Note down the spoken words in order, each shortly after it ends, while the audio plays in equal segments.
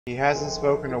He hasn't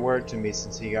spoken a word to me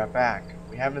since he got back.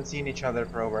 We haven't seen each other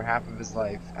for over half of his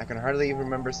life. I can hardly even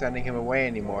remember sending him away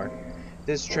anymore.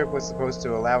 This trip was supposed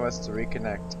to allow us to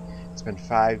reconnect. It's been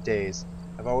 5 days.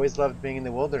 I've always loved being in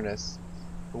the wilderness.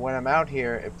 But when I'm out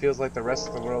here, it feels like the rest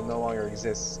of the world no longer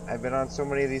exists. I've been on so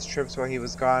many of these trips while he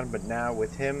was gone, but now,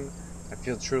 with him, I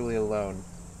feel truly alone.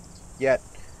 Yet,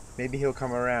 maybe he'll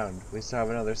come around. We still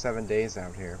have another 7 days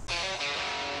out here.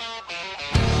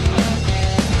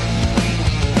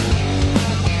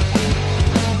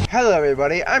 Hello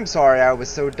everybody, I'm sorry I was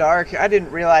so dark. I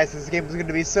didn't realize this game was going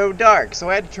to be so dark, so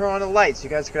I had to turn on the lights so you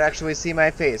guys could actually see my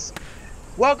face.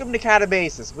 Welcome to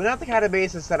Katabasis, but not the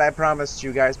Katabasis that I promised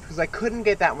you guys, because I couldn't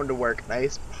get that one to work, and I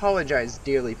apologize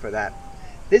dearly for that.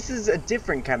 This is a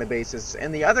different Katabasis,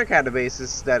 and the other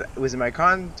Katabasis that was in my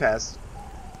contest,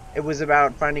 it was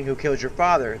about finding who killed your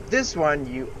father. This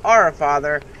one, you are a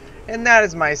father, and that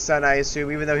is my son, I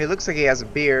assume, even though he looks like he has a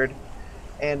beard.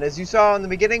 And as you saw in the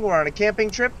beginning, we're on a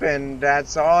camping trip, and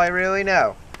that's all I really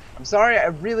know. I'm sorry I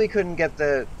really couldn't get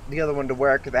the other one to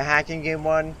work, the hacking game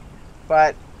one,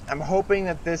 but I'm hoping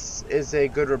that this is a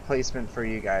good replacement for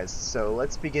you guys. So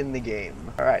let's begin the game.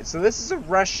 Alright, so this is a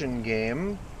Russian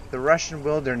game, the Russian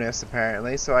wilderness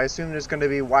apparently, so I assume there's going to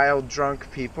be wild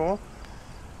drunk people,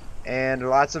 and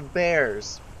lots of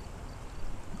bears.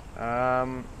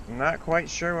 I'm not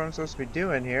quite sure what I'm supposed to be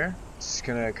doing here. Just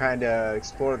gonna kind of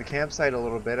explore the campsite a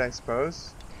little bit, I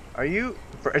suppose. Are you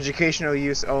for educational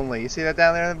use only? You see that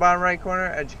down there in the bottom right corner?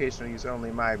 Educational use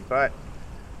only, my butt.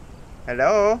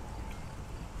 Hello?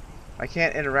 I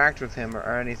can't interact with him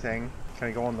or anything. Can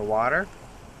I go in the water?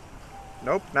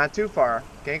 Nope, not too far.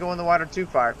 Can't go in the water too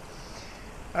far.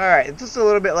 Alright, it's just a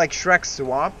little bit like Shrek's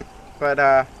swamp, but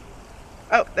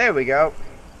oh, there we go.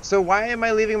 So why am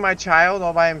I leaving my child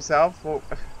all by himself? Well,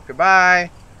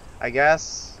 goodbye, I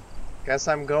guess. Guess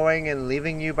I'm going and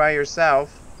leaving you by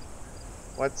yourself.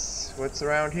 What's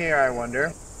around here, I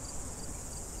wonder?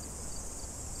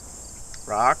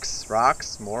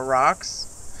 Rocks, more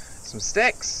rocks. Some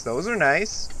sticks. Those are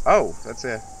nice. Oh, that's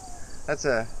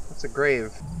a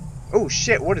grave. Oh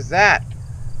shit, what is that?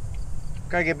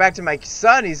 Gotta get back to my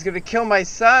son. He's gonna kill my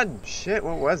son. Shit,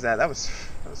 what was that? That was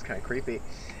kind of creepy.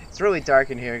 It's really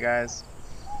dark in here, guys.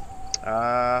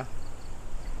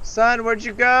 Son, where'd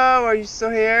you go? Are you still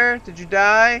here? Did you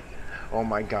die? Oh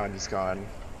my god, he's gone.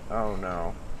 Oh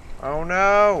no. Oh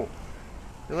no!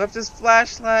 He left his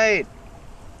flashlight!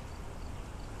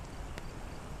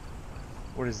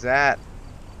 What is that?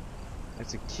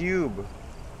 It's a cube.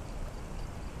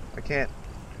 I can't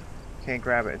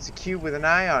grab it. It's a cube with an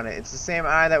eye on it. It's the same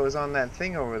eye that was on that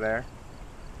thing over there.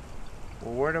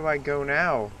 Well, where do I go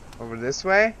now? Over this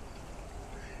way?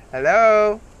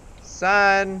 Hello?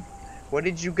 Son? Where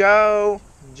did you go?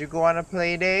 Did you go on a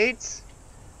play date?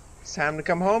 It's time to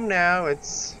come home now.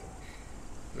 It's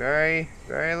very,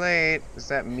 very late. Is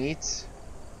that meat?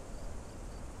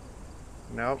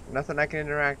 Nope, nothing I can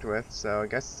interact with, so I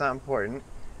guess it's not important.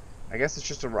 I guess it's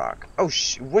just a rock. Oh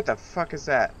what the fuck is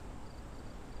that?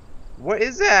 What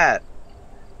is that?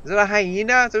 Is it a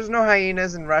hyena? There's no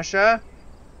hyenas in Russia.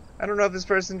 I don't know if this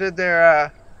person did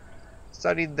their,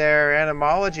 studied their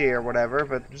etymology or whatever,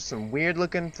 but there's some weird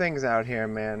looking things out here,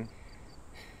 man.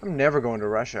 I'm never going to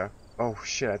Russia. Oh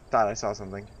shit, I thought I saw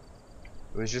something.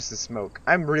 It was just the smoke.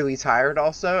 I'm really tired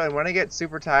also, and when I get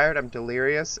super tired, I'm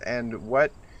delirious, and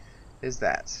what is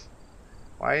that?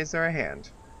 Why is there a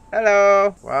hand?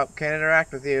 Hello! Well, can't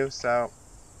interact with you, so...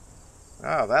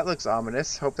 Oh, that looks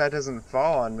ominous. Hope that doesn't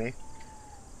fall on me.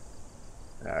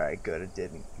 Alright, good, it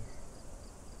didn't.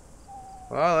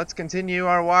 Well, let's continue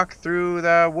our walk through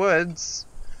the woods.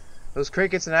 Those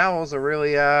crickets and owls are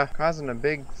really causing a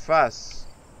big fuss.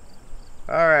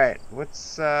 Alright,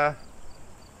 what's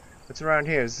around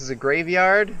here? Is this a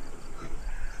graveyard?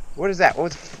 What is that?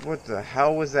 What the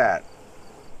hell was that?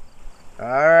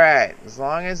 Alright, as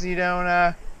long as you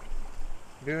don't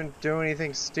do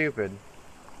anything stupid.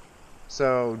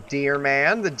 So the deer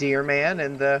man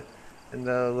and the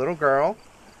little girl.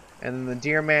 And then the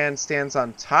deer man stands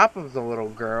on top of the little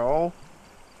girl.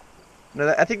 No,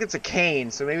 I think that's a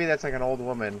cane, so maybe that's like an old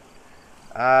woman.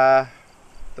 The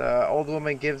old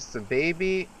woman gives the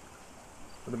baby...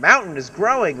 Well, the mountain is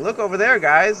growing! Look over there,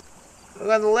 guys! Look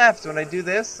on the left, when I do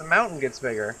this, the mountain gets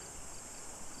bigger.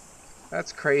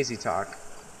 That's crazy talk.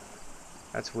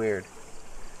 That's weird.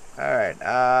 Alright,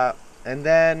 and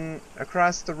then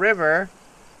across the river,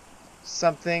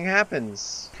 something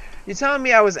happens. You telling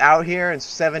me I was out here in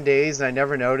 7 days and I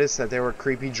never noticed that there were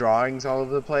creepy drawings all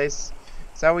over the place?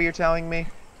 Is that what you're telling me?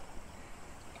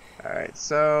 Alright,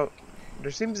 so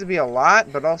there seems to be a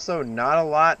lot, but also not a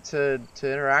lot to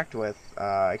interact with.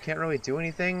 I can't really do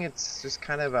anything. It's just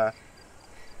kind of a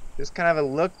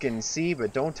look and see,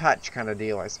 but don't touch kind of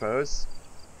deal, I suppose.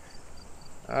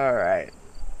 All right.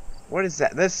 What is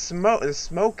that? The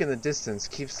smoke in the distance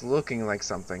keeps looking like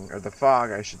something, or the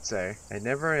fog, I should say. It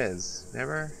never is.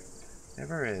 Never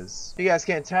is. You guys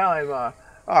can't tell, I'm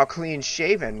all clean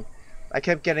shaven. I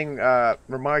kept getting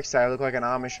remarks that I look like an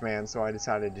Amish man, so I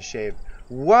decided to shave.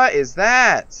 What is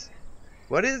that?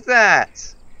 What is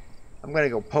that? I'm gonna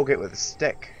go poke it with a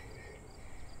stick.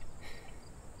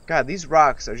 God, these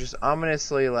rocks are just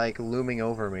ominously like looming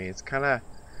over me. It's kind of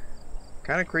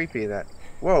creepy that.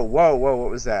 Whoa, what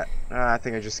was that? I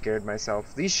think I just scared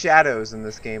myself. These shadows in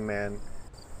this game, man,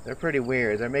 they're pretty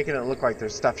weird. They're making it look like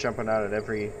there's stuff jumping out at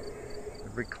every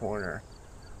corner.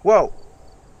 Whoa!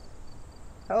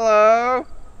 Hello?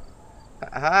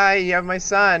 Hi, you have my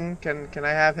son. Can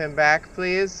I have him back,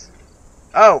 please?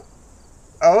 Oh,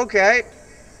 okay.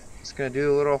 Just gonna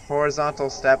do a little horizontal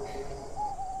step.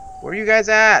 Where are you guys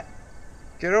at?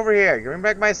 Get over here. Give me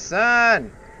back my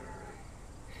son.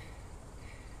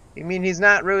 I mean, he's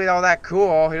not really all that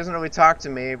cool. He doesn't really talk to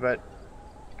me, but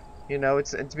you know,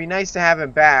 it'd be nice to have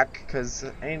him back, because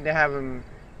I need to have him.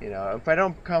 You know, if I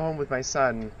don't come home with my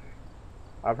son,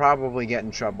 I'll probably get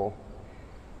in trouble.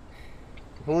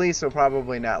 The police will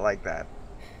probably not like that.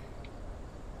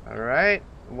 Alright,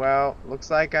 well, looks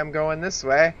like I'm going this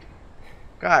way.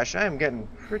 Gosh, I am getting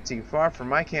pretty far from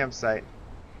my campsite.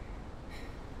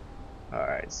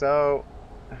 Alright, so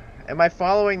am I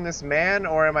following this man,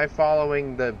 or am I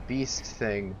following the beast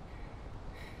thing?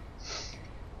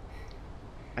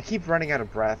 I keep running out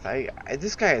of breath.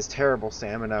 This guy has terrible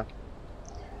stamina.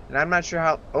 And I'm not sure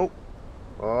how...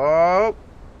 Oh!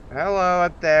 Hello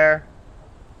up there.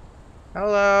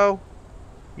 Hello.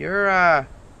 You're a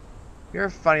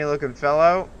funny looking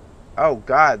fellow. Oh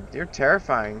God, you're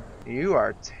terrifying. You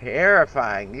are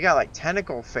terrifying. You got like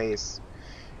tentacle face.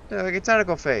 Yeah, like a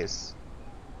tentacle face.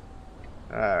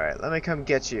 Alright, let me come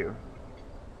get you.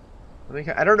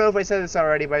 I don't know if I said this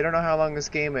already, but I don't know how long this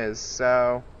game is,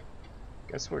 so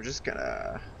guess we're just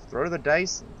gonna throw the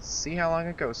dice and see how long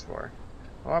it goes for.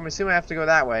 Well, I'm assuming I have to go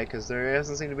that way, because there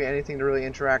doesn't seem to be anything to really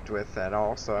interact with at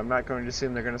all, so I'm not going to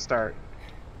assume they're going to start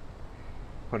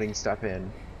putting stuff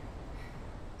in.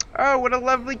 Oh, what a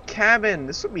lovely cabin!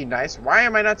 This would be nice. Why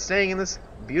am I not staying in this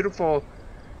beautiful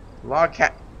log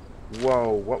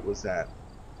Whoa, what was that?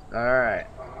 Alright.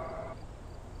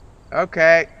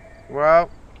 Okay, well,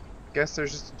 guess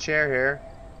there's just a chair here.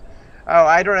 Oh,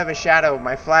 I don't have a shadow.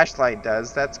 My flashlight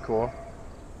does. That's cool.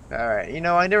 Alright, you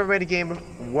know, I never made a game.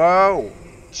 Whoa!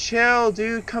 Chill,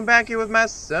 dude. Come back here with my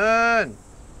son.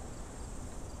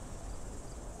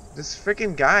 This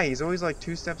freaking guy, he's always like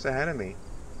 2 steps ahead of me.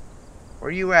 Where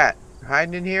are you at?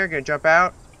 Hiding in here? Gonna jump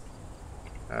out?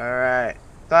 Alright.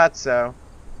 Thought so.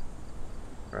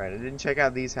 Alright, I didn't check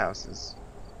out these houses.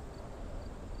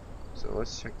 So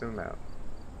let's check them out.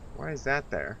 Why is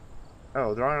that there?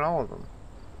 Oh, they're on all of them.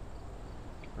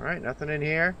 Alright, nothing in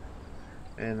here.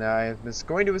 And I'm just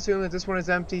going to assume that this one is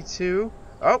empty too.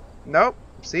 Oh, nope.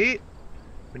 See?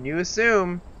 When you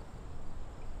assume,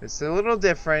 it's a little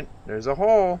different. There's a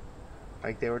hole.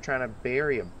 Like they were trying to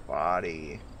bury a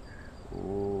body.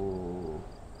 Ooh.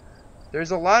 There's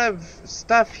a lot of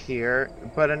stuff here,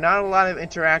 but not a lot of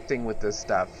interacting with this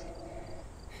stuff.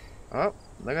 Oh,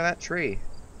 look at that tree.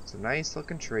 It's a nice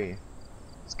looking tree.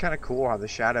 It's kind of cool how the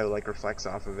shadow like reflects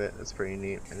off of it. That's pretty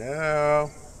neat.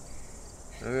 Hello?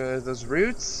 Those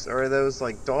roots? Or are those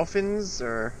like dolphins?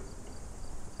 Or...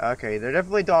 Okay, they're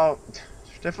definitely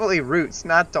definitely roots,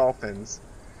 not dolphins.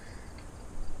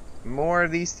 More of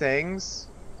these things.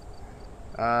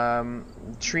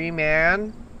 Tree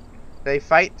man. They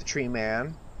fight the tree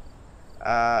man.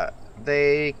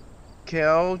 They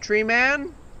kill tree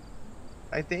man,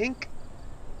 I think.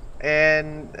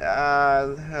 And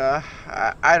I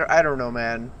don't know,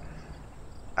 man.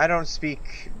 I don't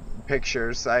speak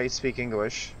pictures. I speak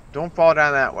English. Don't fall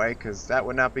down that way, because that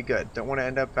would not be good. Don't want to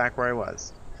end up back where I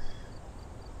was.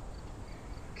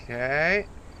 Okay.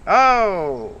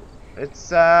 Oh,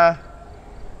 it's one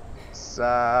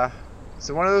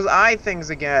of those eye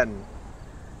things again.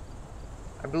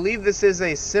 I believe this is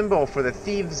a symbol for the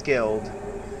Thieves Guild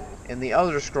in the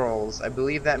Elder Scrolls. I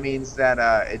believe that means that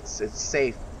it's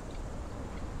safe.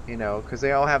 You know, because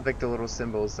they all have like the little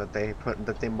symbols that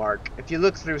they mark. If you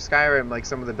look through Skyrim, like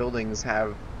some of the buildings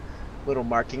have little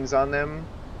markings on them,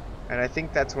 and I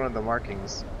think that's one of the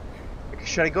markings.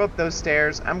 Should I go up those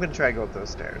stairs? I'm gonna try to go up those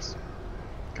stairs.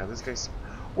 God, this guy's...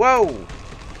 Whoa!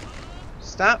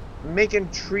 Stop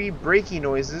making tree breaky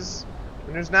noises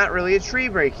when there's not really a tree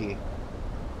breaky.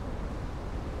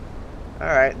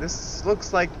 Alright, this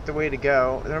looks like the way to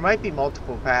go. There might be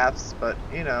multiple paths, but,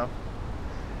 you know.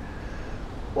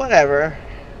 Whatever.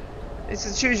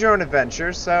 It's a choose your own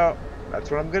adventure, so that's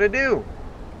what I'm gonna do.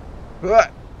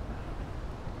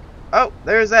 Oh,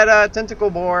 there's that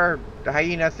tentacle boar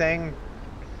hyena thing.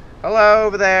 Hello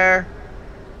over there.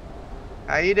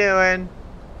 How you doing?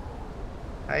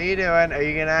 How you doing? Are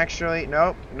you gonna actually...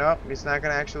 Nope, he's not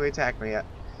gonna actually attack me yet.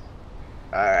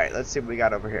 Alright, let's see what we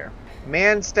got over here.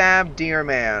 Man stabbed deer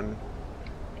man.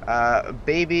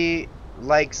 Baby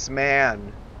likes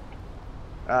man.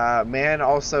 Man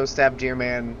also stabbed deer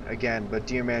man again, but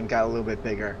deer man got a little bit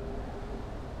bigger.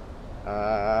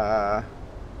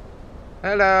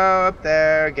 Hello up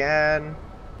there again.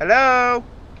 Hello?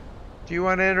 Do you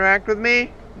want to interact with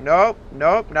me? Nope,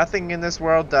 nothing in this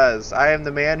world does. I am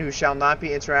the man who shall not be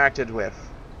interacted with.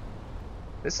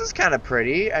 This is kind of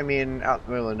pretty. I mean, out in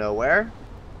the middle of nowhere.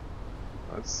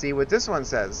 Let's see what this one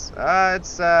says. Oh,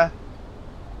 it's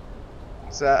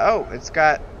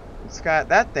got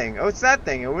that thing. Oh, it's that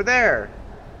thing over there.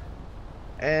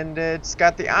 And it's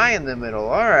got the eye in the middle.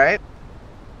 Alright.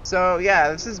 So,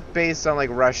 yeah, this is based on, like,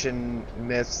 Russian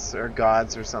myths or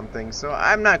gods or something. So,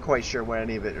 I'm not quite sure what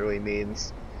any of it really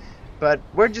means. But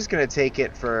we're just going to take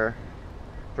it for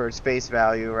its face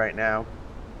value right now.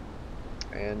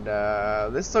 And,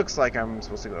 this looks like I'm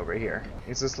supposed to go over here.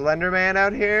 Is this Slender Man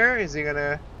out here? Is he going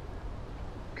to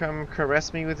come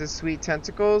caress me with his sweet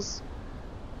tentacles?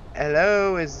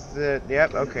 Hello,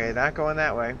 yep, okay, not going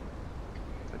that way.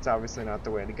 That's obviously not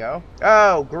the way to go.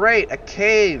 Oh, great, a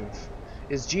cave.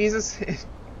 Is Jesus...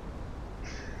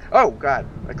 Oh, God,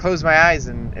 I closed my eyes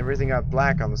and everything got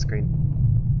black on the screen.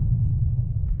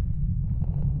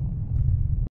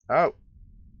 Oh,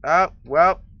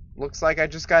 well, looks like I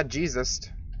just got Jesused.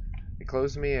 He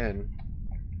closed me in.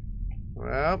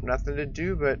 Well, nothing to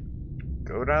do but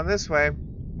go down this way.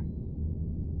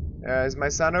 Is my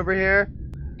son over here?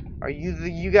 Are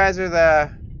you guys are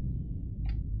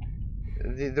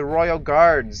the royal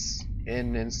guards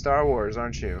in Star Wars,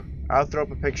 aren't you? I'll throw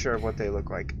up a picture of what they look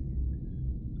like.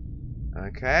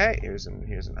 Okay, here's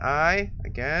an eye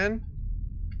again.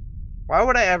 Why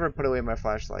would I ever put away my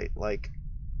flashlight? Like,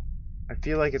 I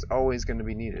feel like it's always going to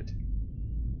be needed.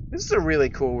 This is a really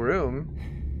cool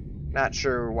room. Not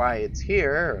sure why it's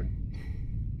here. Or,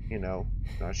 you know,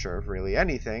 not sure of really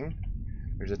anything.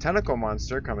 There's a tentacle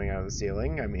monster coming out of the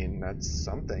ceiling. I mean, that's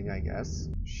something, I guess.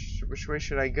 Which way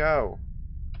should I go?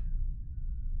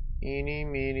 Eeny,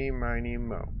 meeny, miny,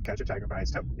 mo. Catch a tiger by its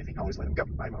toe. If you always let him go.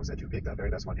 My mom said to pick the very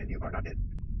best one, and you are not it.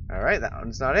 Alright, that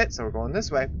one's not it, so we're going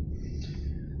this way.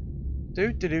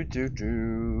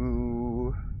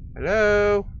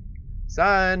 Hello?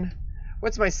 Son?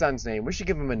 What's my son's name? We should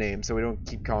give him a name so we don't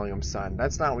keep calling him son.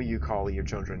 That's not what you call your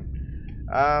children.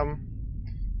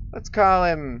 Let's call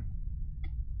him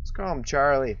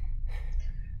Charlie.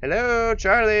 Hello,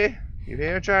 Charlie. You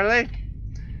here, Charlie?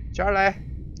 Charlie?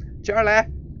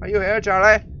 Are you here,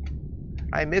 Charlie?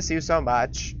 I miss you so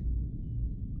much.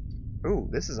 Ooh,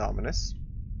 this is ominous.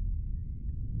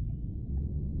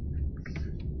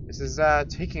 This is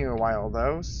taking a while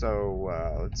though,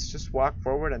 so let's just walk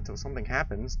forward until something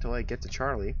happens, till I get to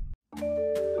Charlie.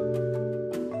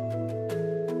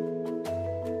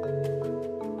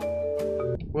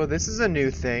 Well, this is a new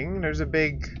thing. There's a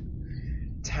big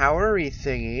towery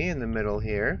thingy in the middle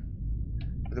here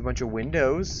with a bunch of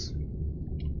windows.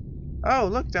 Oh,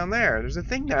 look down there. There's a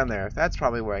thing down there. That's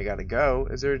probably where I gotta go.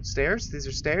 Is there stairs? These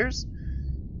are stairs?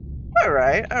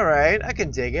 Alright. I can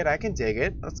dig it.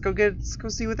 Let's go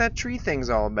see what that tree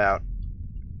thing's all about.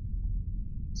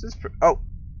 Oh!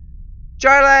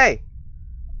 Charlie!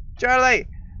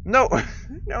 No!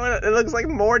 No, it looks like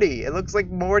Morty. It looks like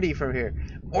Morty from here.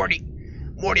 Morty,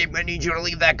 I'm gonna need you to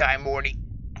leave that guy, Morty.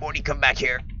 Morty, come back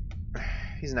here.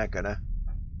 He's not gonna.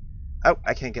 Oh,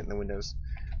 I can't get in the windows.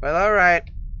 Well, alright.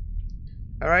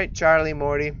 Alright, Charlie,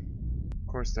 Morty. Of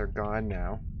course, they're gone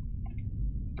now.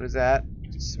 What is that?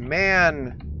 It's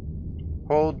man.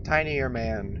 Hold tinier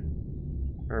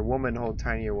man. Or woman, hold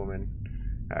tinier woman.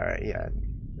 Alright, yeah.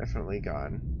 Definitely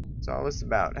gone. That's all this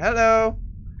about. Hello!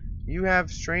 You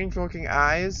have strange looking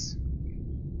eyes.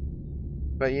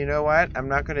 But you know what? I'm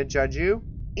not gonna judge you.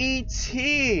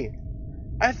 E.T.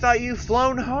 I thought you'd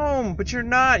flown home, but you're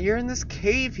not. You're in this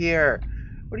cave here.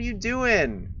 What are you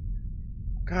doing?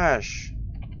 Gosh.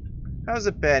 How's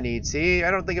it been, E.T.? I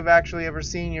don't think I've actually ever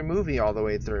seen your movie all the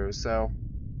way through, so...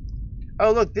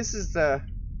 Oh, look, this is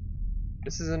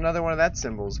another one of that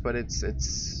symbols, but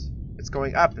it's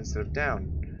going up instead of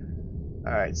down.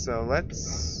 Alright, so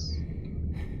let's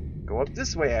go up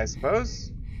this way, I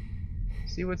suppose.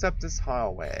 See what's up this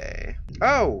hallway.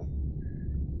 Oh!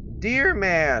 Deer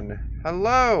man!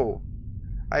 Hello!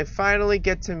 I finally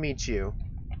get to meet you.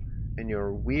 And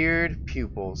your weird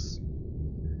pupils.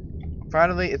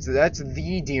 Finally, that's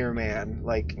the deer man.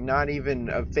 Like, not even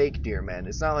a fake deer man.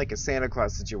 It's not like a Santa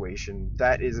Claus situation.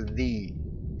 That is the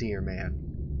deer man.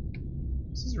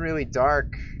 This is really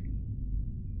dark.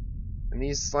 And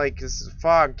these, like, this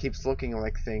fog keeps looking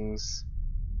like things.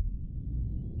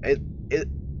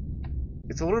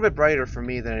 It's a little bit brighter for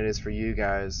me than it is for you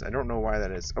guys. I don't know why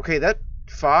that is. Okay, that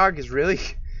fog is really...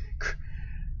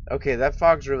 okay, that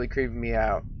fog's really creeping me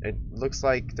out. It looks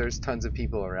like there's tons of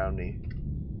people around me.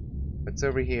 What's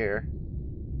over here?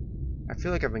 I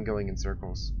feel like I've been going in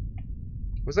circles.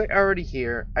 Was I already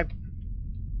here?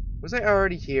 Was I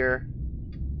already here?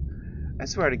 I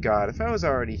swear to God, if I was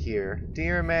already here.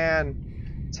 Dear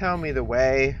man, tell me the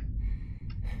way.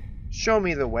 Show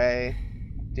me the way,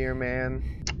 dear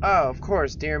man. Oh, of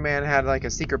course, dear man had like a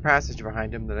secret passage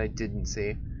behind him that I didn't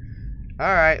see.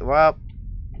 Alright, well,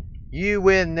 you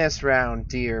win this round,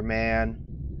 dear man.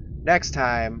 Next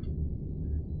time,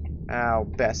 I'll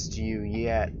best you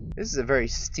yet. This is a very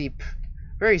steep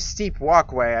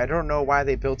walkway. I don't know why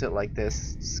they built it like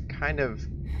this. It's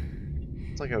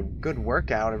like a good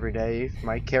workout every day.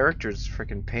 My character's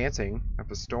freaking panting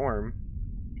up a storm.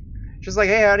 Just like,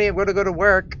 hey honey, I'm gonna go to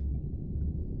work.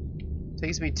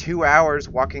 Takes me 2 hours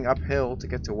walking uphill to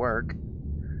get to work.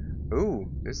 Ooh,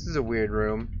 this is a weird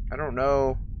room. I don't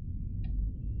know.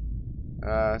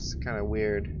 It's kind of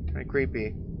weird. Kind of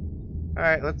creepy.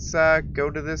 Alright, let's go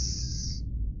to this.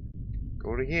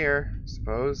 Go to here, I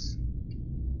suppose.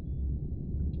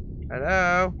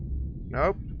 Hello?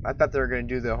 Nope. I thought they were going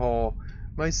to do the whole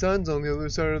my son's on the other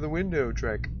side of the window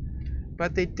trick.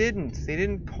 But they didn't. They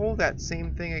didn't pull that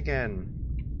same thing again.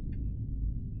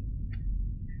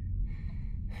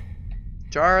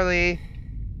 Charlie!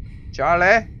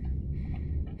 Charlie!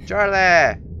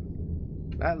 Charlie!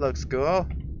 That looks cool.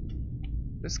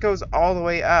 This goes all the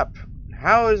way up.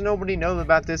 How does nobody know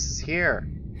about this is here?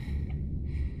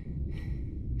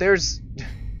 There's...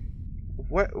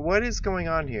 What is going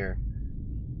on here?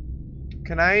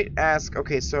 Can I ask...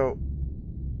 Okay, so...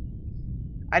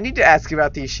 I need to ask you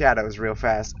about these shadows real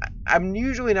fast. I'm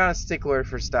usually not a stickler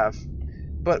for stuff.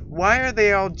 But why are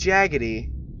they all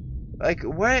jaggedy? Like,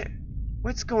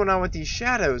 what's going on with these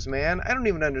shadows, man? I don't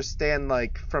even understand,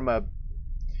 like, from a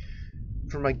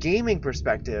gaming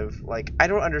perspective. Like, I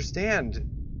don't understand.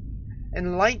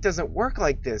 And light doesn't work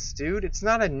like this, dude. It's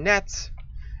not a net.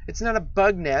 It's not a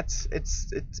bug net.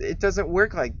 It doesn't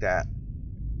work like that.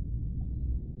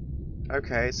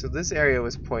 Okay, so this area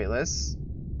was pointless.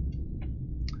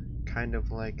 Kind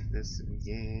of like this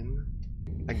game.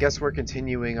 I guess we're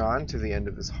continuing on to the end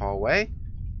of this hallway.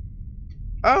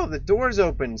 Oh, the door's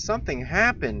open. Something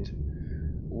happened.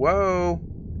 Whoa.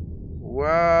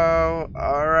 Whoa.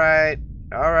 Alright.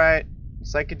 Alright.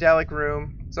 Psychedelic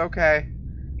room. It's okay.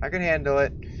 I can handle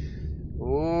it.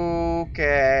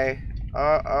 Okay.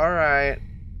 Alright.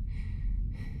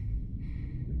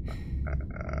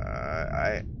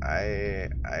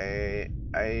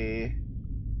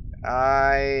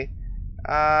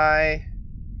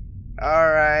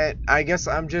 Alright. I guess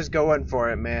I'm just going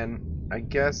for it, man. I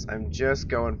guess I'm just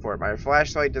going for it. My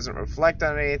flashlight doesn't reflect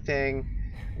on anything.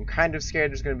 I'm kind of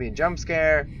scared there's going to be a jump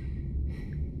scare.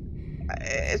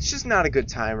 It's just not a good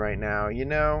time right now, you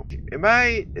know? Can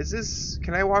I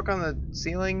walk on the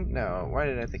ceiling? No. Why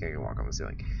did I think I could walk on the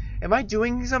ceiling? Am I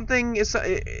doing something?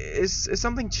 Is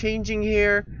something changing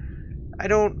here? I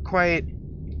don't quite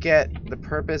get the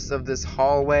purpose of this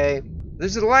hallway.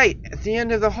 There's a light at the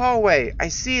end of the hallway. I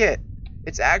see it.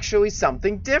 It's actually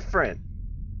something different.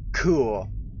 Cool.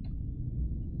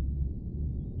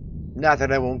 Not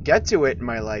that I won't get to it in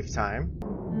my lifetime.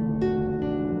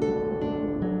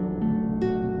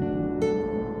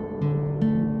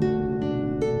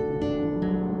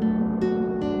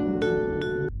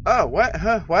 Oh, what?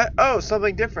 Huh? What? Oh,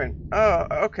 something different. Oh,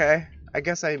 okay. I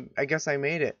guess I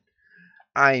made it.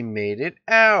 I made it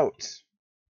out.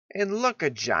 And look, a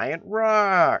giant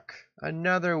rock.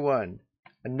 Another one.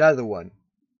 Another one.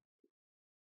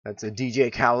 That's a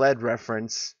DJ Khaled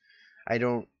reference. I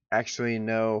don't actually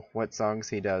know what songs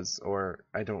he does, or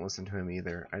I don't listen to him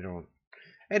either. I don't.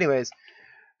 Anyways,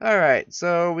 alright,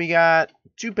 so we got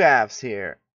 2 paths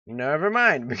here. Never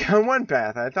mind, we got 1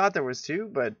 path. I thought there was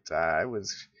 2, but I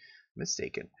was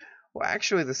mistaken. Well,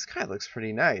 actually, the sky looks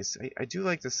pretty nice. I do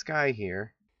like the sky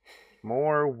here.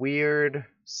 More weird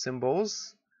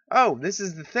symbols. Oh, this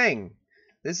is the thing.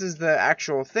 This is the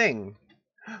actual thing.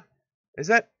 Is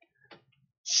that...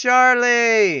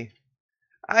 Charlie!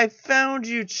 I found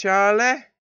you, Charlie.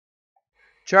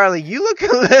 Charlie, you look a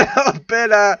little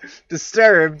bit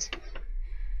disturbed.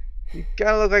 You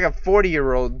gotta look like a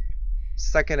 40-year-old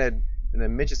stuck in a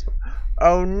midget spot.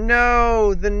 Oh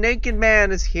no! The naked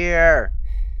man is here!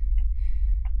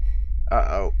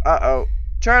 Uh-oh. Uh-oh.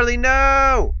 Charlie,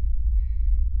 no!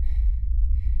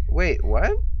 Wait,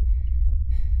 what?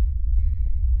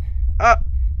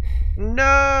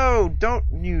 No! Don't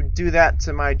you do that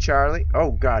to my Charlie.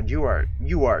 Oh god, you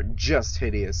are just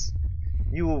hideous.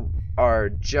 You are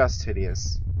just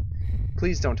hideous.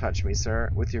 Please don't touch me, sir,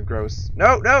 with your gross...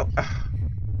 No, no! Ugh.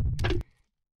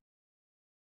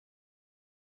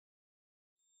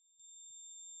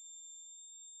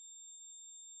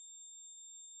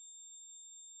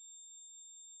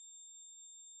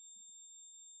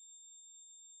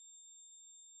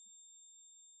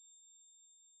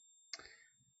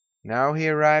 Now he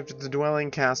arrived at the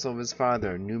dwelling castle of his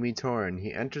father, Numitoran.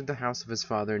 He entered the house of his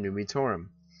father, Numitorum.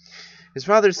 His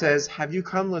father says, "Have you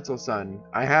come, little son?"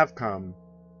 "I have come."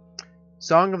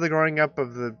 Song of the growing up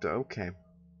of the... Okay.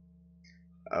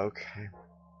 Okay.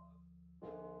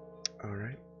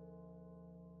 Alright.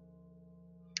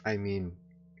 I mean,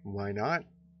 why not?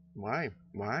 Why?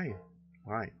 Why?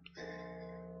 Why?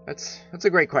 That's a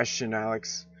great question,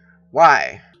 Alex.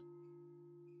 Why?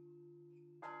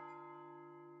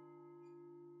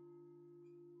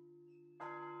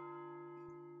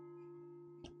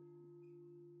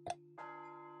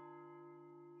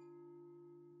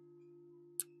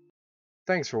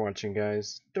 Thanks for watching,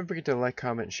 guys. Don't forget to like,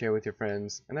 comment, and share with your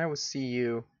friends, and I will see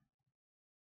you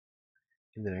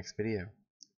in the next video.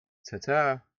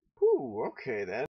 Ta-ta! Ooh, okay then.